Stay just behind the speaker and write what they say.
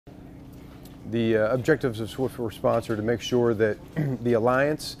The objectives of SwiftResponse are to make sure that the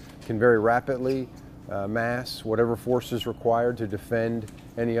alliance can very rapidly mass whatever force is required to defend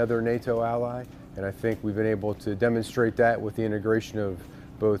any other NATO ally, and I think we've been able to demonstrate that with the integration of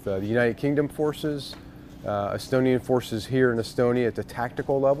both the United Kingdom forces, Estonian forces here in Estonia at the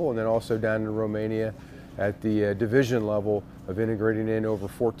tactical level, and then also down in Romania at the division level of integrating in over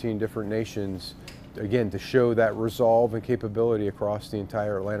 14 different nations, again, to show that resolve and capability across the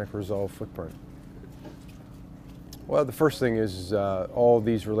entire Atlantic Resolve footprint. Well, the first thing is all of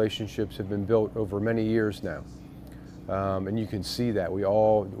these relationships have been built over many years now. And you can see that. We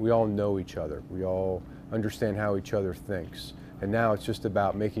all know each other. We all understand how each other thinks. And now it's just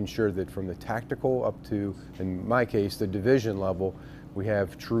about making sure that from the tactical up to, in my case, the division level, we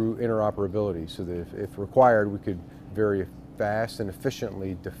have true interoperability so that if required, we could very fast and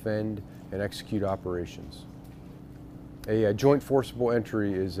efficiently defend and execute operations. A joint forcible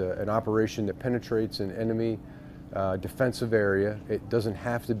entry is an operation that penetrates an enemy defensive area. It doesn't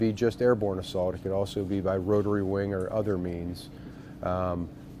have to be just airborne assault. It could also be by rotary wing or other means.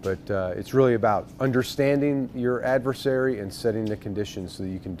 But it's really about understanding your adversary and setting the conditions so that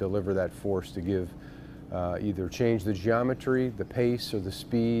you can deliver that force to give either change the geometry, the pace, or the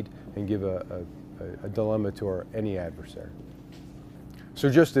speed, and give a dilemma to any adversary. So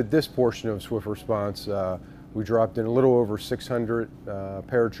just at this portion of SwiftResponse, we dropped in a little over 600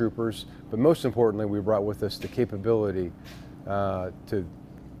 paratroopers, but most importantly, we brought with us the capability to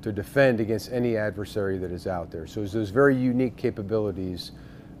defend against any adversary that is out there. So it's those very unique capabilities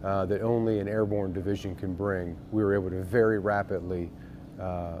that only an airborne division can bring. We were able to very rapidly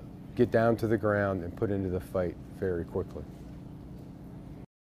get down to the ground and put into the fight very quickly.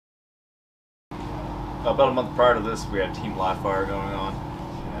 About a month prior to this, we had team live fire going on,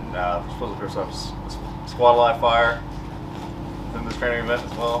 and supposedly first off squad live fire within this training event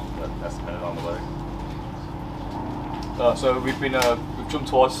as well, but that's dependent on the weather. So we've jumped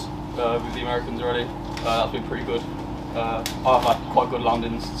twice with the Americans already. That's been pretty good. I've had quite good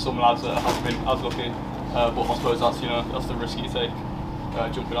landings. Some lads haven't been as lucky, but I suppose that's the risk you take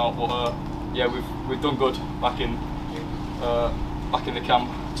jumping out. But yeah, we've done good back in the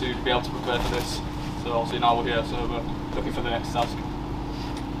camp to be able to prepare for this. So obviously now we're here, so we're looking for the next task.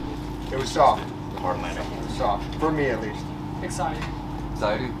 It was soft. Hard landing. It was soft, for me at least. Exciting.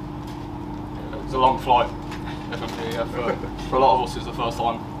 Exciting. It was a long flight, definitely. Yeah, for a lot of us, it's the first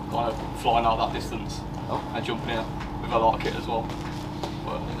time kind of flying out that distance and jumping in with a lot of kit as well.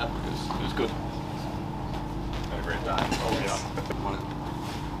 But yeah, it was good. Had a great time. Oh yeah.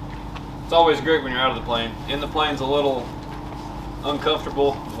 It's always great when you're out of the plane. In the plane's a little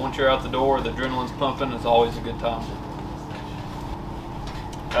uncomfortable. Once you're out the door, the adrenaline's pumping. It's always a good time.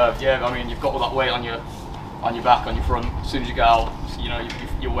 Yeah, I mean, you've got all that weight on your back, on your front. As soon as you get out,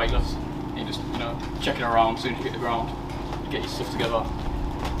 you're weightless. You're just checking around. As soon as you hit the ground, you get your stuff together.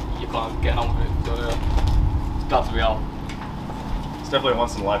 You're kind of getting on with it. So it's glad to be out. It's definitely a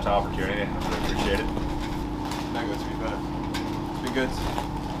once in a lifetime opportunity. I really appreciate it. No good, to be fair. It's been good.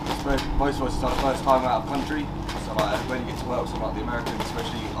 Most of us, it's our first time out of country, so like, when you get to work with someone like the Americans,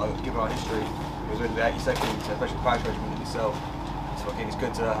 especially given our history, it was with the 82nd, special private regiment in itself. It's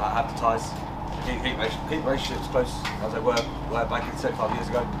good to have the ties, keep relationships close as they were back in 75 years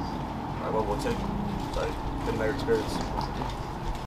ago, like World War II. So, it's been a great experience.